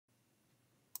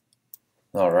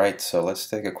Alright, so let's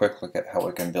take a quick look at how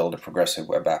we can build a progressive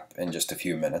web app in just a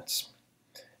few minutes.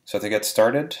 So to get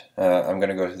started, I'm going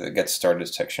to go to the Get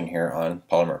Started section here on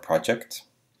Polymer Project,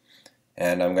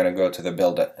 and I'm going to go to the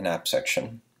Build an App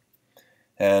section.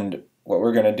 And what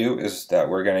we're going to do is that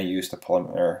we're going to use the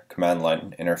Polymer command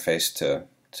line interface to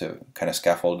kind of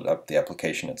scaffold up the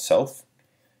application itself.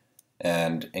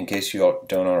 And in case you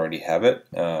don't already have it,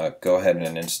 go ahead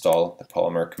and install the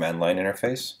Polymer command line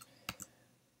interface.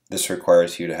 This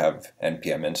requires you to have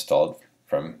npm installed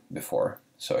from before,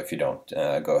 so if you don't,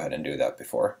 go ahead and do that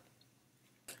before.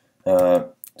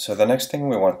 So the next thing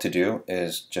we want to do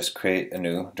is just create a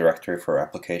new directory for our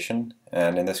application,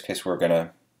 and in this case we're going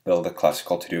to build a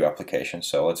classical to-do application,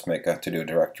 so let's make a to-do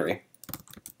directory.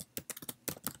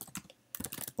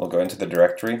 We'll go into the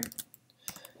directory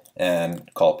and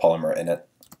call Polymer init.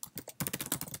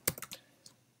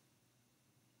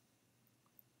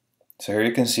 So here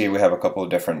you can see we have a couple of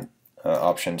different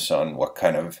options on what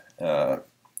kind of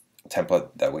template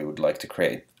that we would like to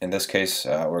create. In this case,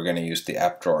 we're going to use the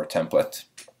app drawer template,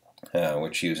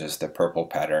 which uses the purple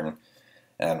pattern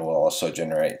and will also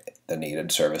generate the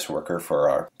needed service worker for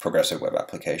our progressive web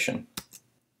application.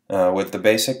 With the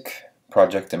basic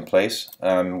project in place,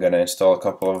 I'm going to install a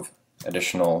couple of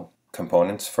additional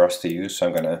components for us to use. So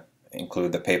I'm going to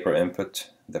include the paper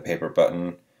input, the paper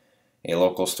button, a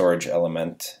local storage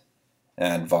element,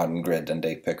 and Vaadin grid and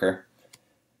date picker.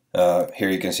 Here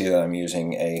you can see that I'm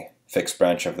using a fixed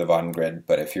branch of the Vaadin grid,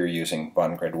 but if you're using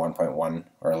Vaadin grid 1.1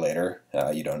 or later,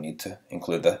 you don't need to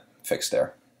include the fix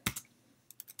there.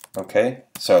 Okay,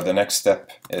 so the next step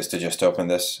is to just open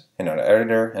this in our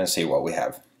editor and see what we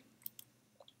have.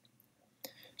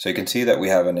 So you can see that we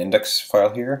have an index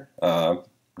file here,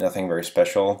 nothing very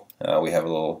special. We have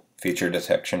a little feature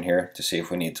detection here to see if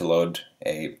we need to load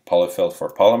a polyfill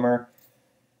for Polymer.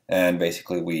 And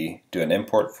basically we do an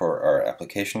import for our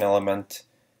application element,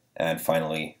 and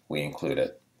finally we include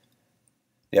it.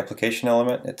 The application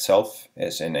element itself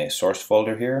is in a source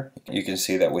folder here. You can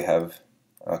see that we have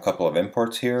a couple of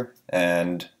imports here,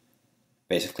 and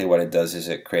basically what it does is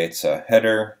it creates a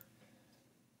header,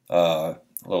 a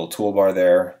little toolbar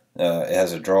there. It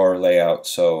has a drawer layout,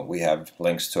 so we have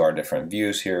links to our different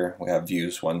views here. We have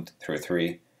views 1 through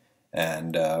 3,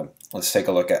 and let's take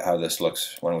a look at how this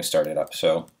looks when we start it up.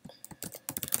 So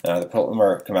the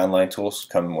Polymer command line tools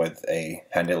come with a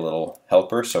handy little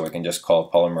helper, so we can just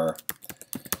call Polymer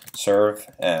serve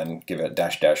and give it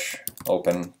 --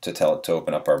 open to tell it to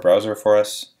open up our browser for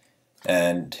us.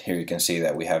 And here you can see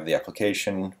that we have the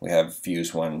application, we have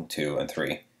views 1, 2, and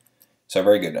 3. So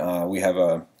very good. We have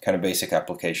a kind of basic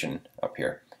application up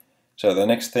here. So the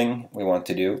next thing we want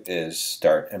to do is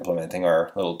start implementing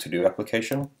our little to-do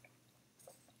application.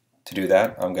 To do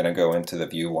that, I'm going to go into the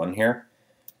view 1 here.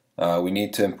 We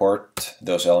need to import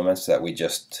those elements that we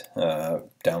just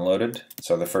downloaded.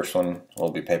 So the first one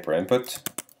will be paper input.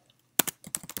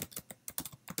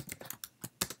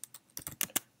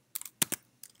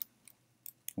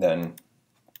 Then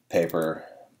paper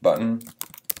button.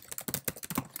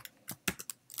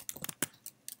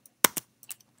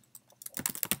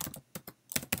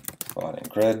 Vaadin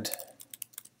grid.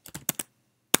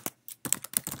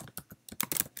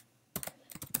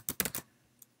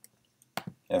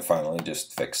 And finally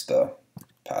just fix the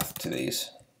path to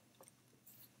these.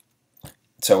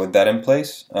 So with that in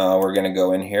place, we're going to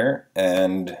go in here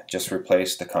and just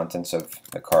replace the contents of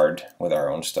the card with our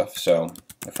own stuff. So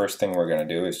the first thing we're going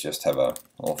to do is just have a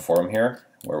little form here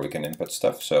where we can input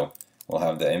stuff. So we'll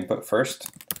have the input first.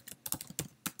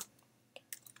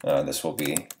 This will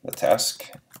be the task.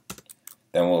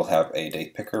 Then we'll have a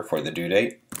date picker for the due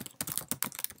date.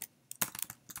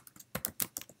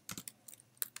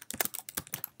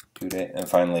 And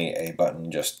finally a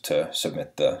button just to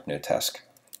submit the new task.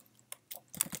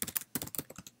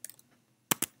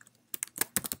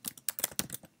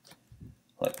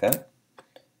 Like that.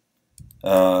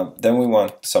 Then we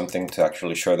want something to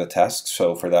actually show the task,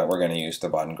 so for that we're going to use the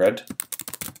Vaadin grid.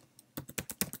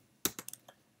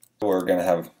 We're going to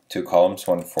have 2 columns,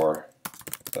 one for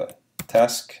the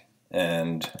task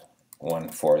and one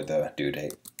for the due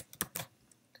date.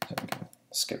 So we can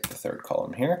skip the 3rd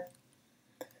column here.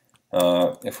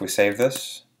 If we save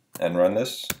this and run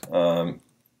this,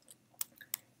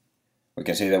 we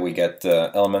can see that we get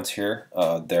the elements here.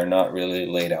 They're not really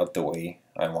laid out the way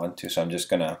I want to, so I'm just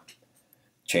going to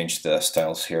change the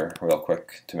styles here real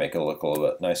quick to make it look a little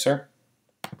bit nicer.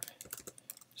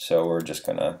 So we're just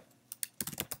going to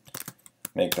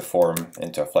make the form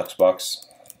into a flexbox.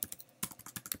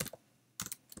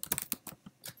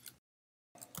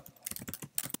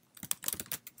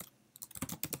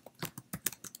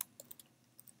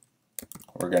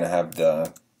 we're going to have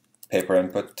the paper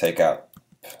input take out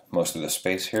most of the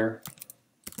space here.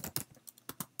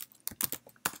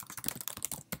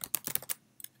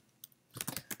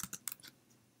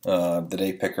 The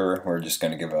date picker, we're just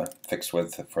going to give a fixed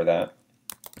width for that.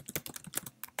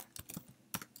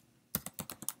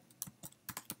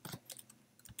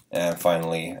 And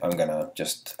finally, I'm going to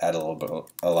just add a little bit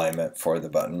of alignment for the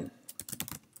button.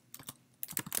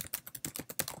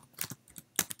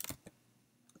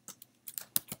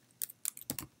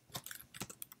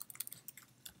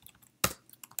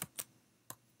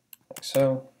 Like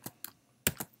so.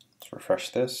 Let's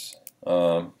refresh this.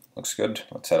 Looks good.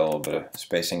 Let's add a little bit of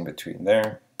spacing between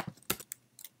there.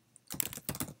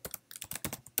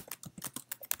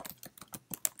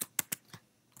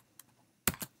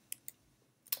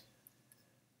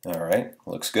 Alright,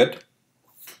 looks good.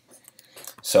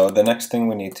 So the next thing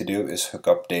we need to do is hook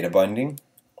up data binding.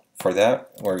 For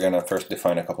that, we're going to first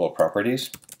define a couple of properties.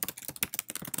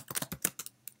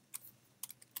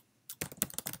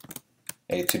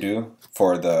 A to-do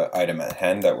for the item at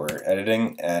hand that we're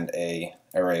editing, and a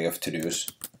array of to-dos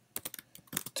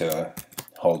to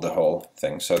hold the whole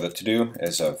thing. So the to-do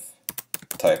is of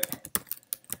type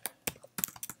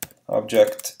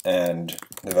object, and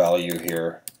the value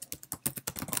here,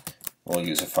 we'll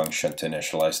use a function to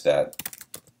initialize that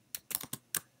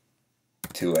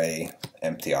to a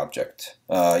empty object.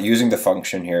 Using the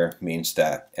function here means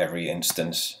that every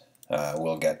instance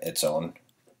will get its own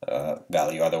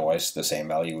value, otherwise the same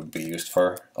value would be used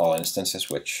for all instances,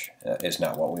 which is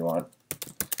not what we want.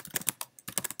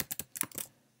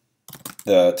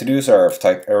 The to-dos are of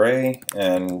type array,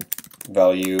 and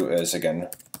value is again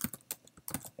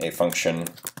a function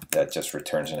that just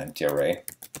returns an empty array.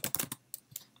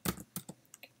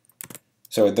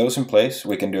 So with those in place,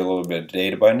 we can do a little bit of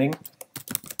data binding.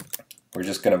 We're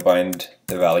just going to bind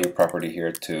the value property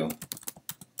here to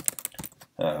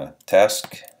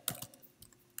task.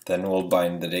 Then we'll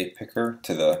bind the date picker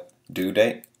to the due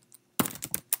date.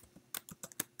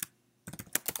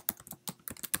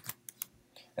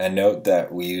 And note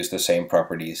that we use the same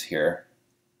properties here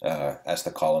as the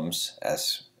columns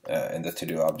as in the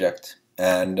to-do object.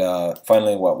 And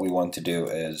finally, what we want to do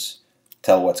is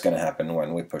tell what's going to happen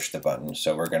when we push the button.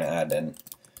 So we're going to add in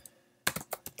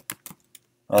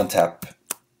onTap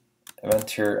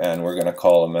event here, and we're going to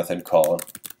call a method called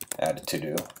add to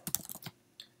do.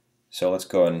 So let's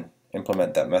go and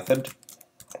implement that method.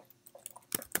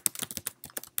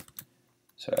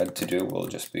 So add to do will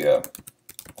just be a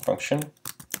function,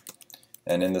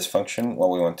 and in this function what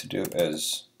we want to do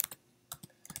is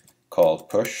call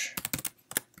push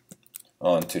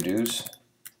on to-dos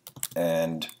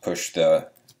and push the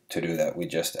to-do that we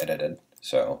just edited.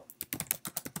 So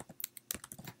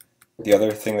the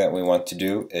other thing that we want to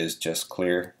do is just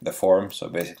clear the form, so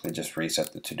basically just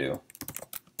reset the to-do.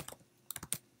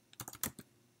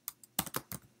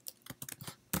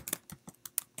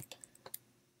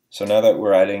 So now that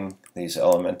we're adding these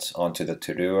elements onto the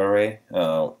to-do array,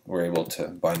 we're able to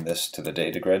bind this to the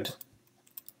data grid,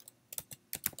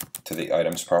 to the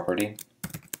items property.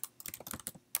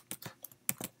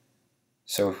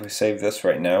 So if we save this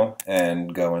right now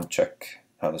and go and check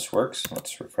how this works,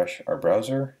 let's refresh our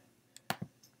browser,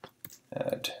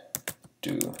 add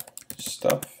do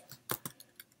stuff.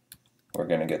 We're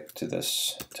going to get to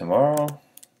this tomorrow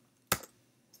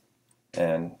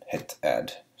and hit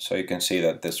add. So you can see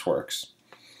that this works.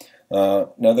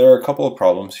 Now there are a couple of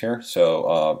problems here.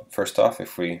 So first off,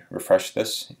 if we refresh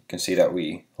this, you can see that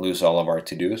we lose all of our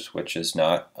to-dos, which is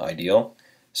not ideal.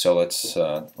 So let's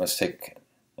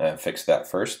fix that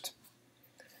first.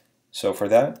 So for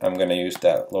that, I'm going to use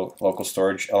that local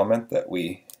storage element that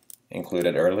we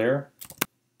included earlier.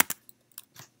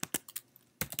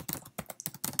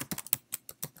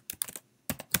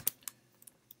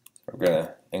 We're going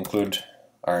to include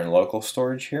our local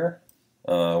storage here.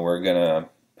 We're going to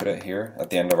put it here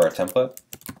at the end of our template.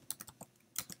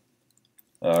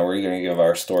 We're going to give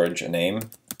our storage a name,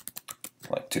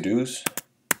 like to-dos.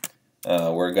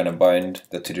 We're going to bind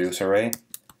the to-dos array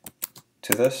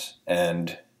to this,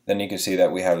 and then you can see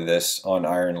that we have this on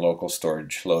iron local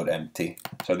storage load empty.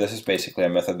 So this is basically a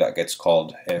method that gets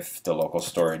called if the local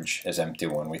storage is empty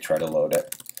when we try to load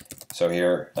it. So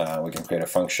here we can create a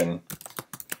function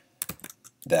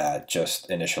that just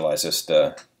initializes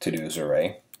the to-dos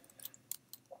array.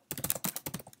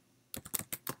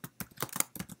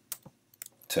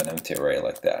 To an empty array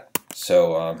like that.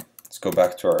 So let's go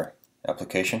back to our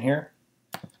application here.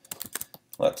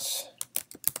 Let's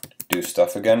do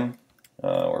stuff again.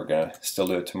 We're gonna still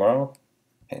do it tomorrow.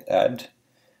 Hit add.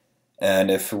 And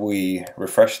if we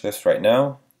refresh this right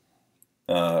now,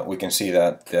 we can see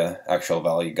that the actual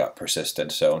value got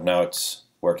persisted. So now it's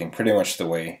working pretty much the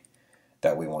way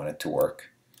that we want it to work.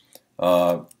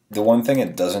 The one thing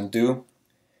it doesn't do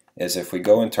is if we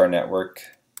go into our network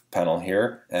panel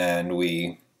here and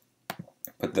we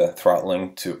put the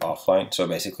throttling to offline, so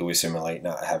basically we simulate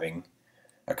not having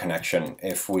a connection.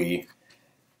 If we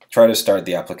try to start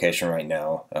the application right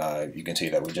now, you can see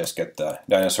that we just get the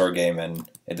dinosaur game and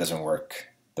it doesn't work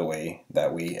the way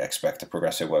that we expect a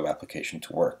progressive web application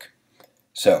to work.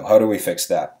 So how do we fix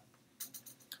that?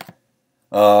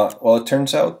 Well, it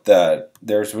turns out that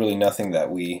there's really nothing that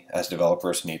we as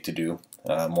developers need to do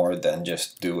more than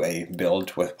just do a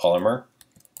build with Polymer.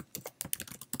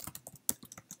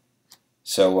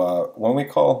 So when we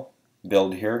call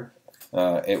build here,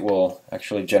 it will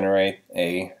actually generate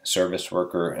a service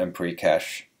worker and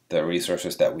pre-cache the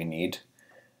resources that we need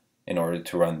in order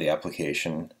to run the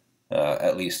application,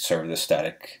 at least serve the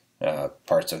static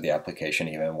parts of the application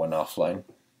even when offline.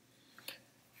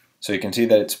 So you can see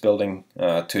that it's building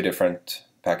two different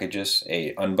packages,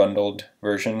 a unbundled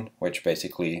version, which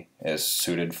basically is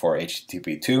suited for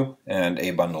HTTP2, and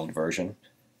a bundled version.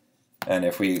 And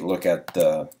if we look at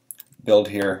the build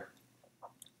here,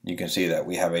 you can see that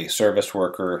we have a service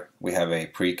worker, we have a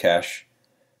pre-cache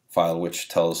file which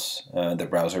tells the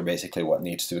browser basically what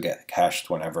needs to get cached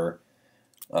whenever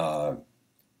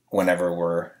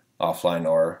we're offline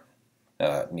or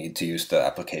need to use the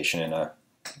application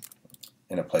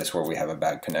in a place where we have a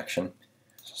bad connection.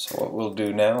 So what we'll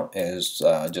do now is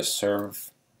just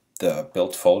serve the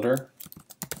built folder,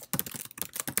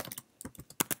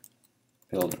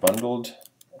 build bundled,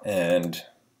 and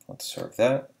let's serve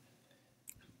that.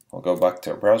 We'll go back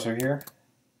to our browser here.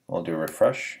 We'll do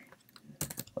refresh.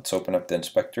 Let's open up the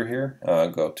inspector here,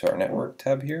 go to our network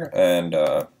tab here, and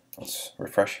let's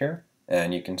refresh here.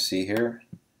 And you can see here,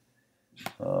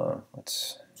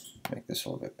 let's make this a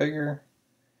little bit bigger.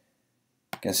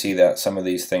 You can see that some of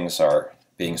these things are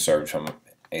being served from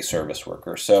a service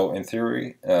worker. So in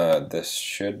theory, this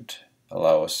should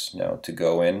allow us now to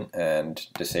go in and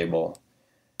disable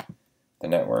the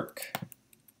network,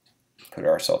 put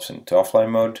ourselves into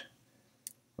offline mode,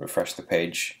 refresh the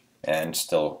page, and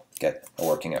still get a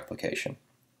working application.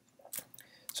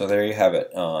 So there you have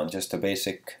it, just a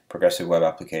basic progressive web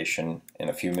application in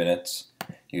a few minutes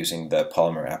using the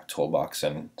Polymer app toolbox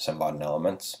and some Vaadin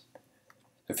elements.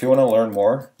 If you want to learn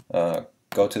more,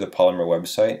 go to the Polymer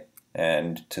website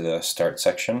and to the Start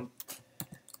section.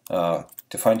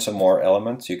 To find some more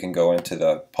elements, you can go into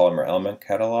the Polymer element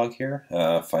catalog here,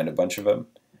 find a bunch of them,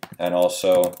 and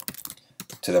also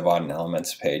to the Vaadin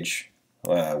Elements page,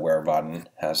 where Vaadin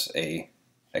has a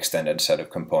extended set of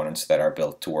components that are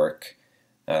built to work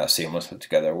seamlessly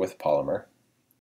together with Polymer.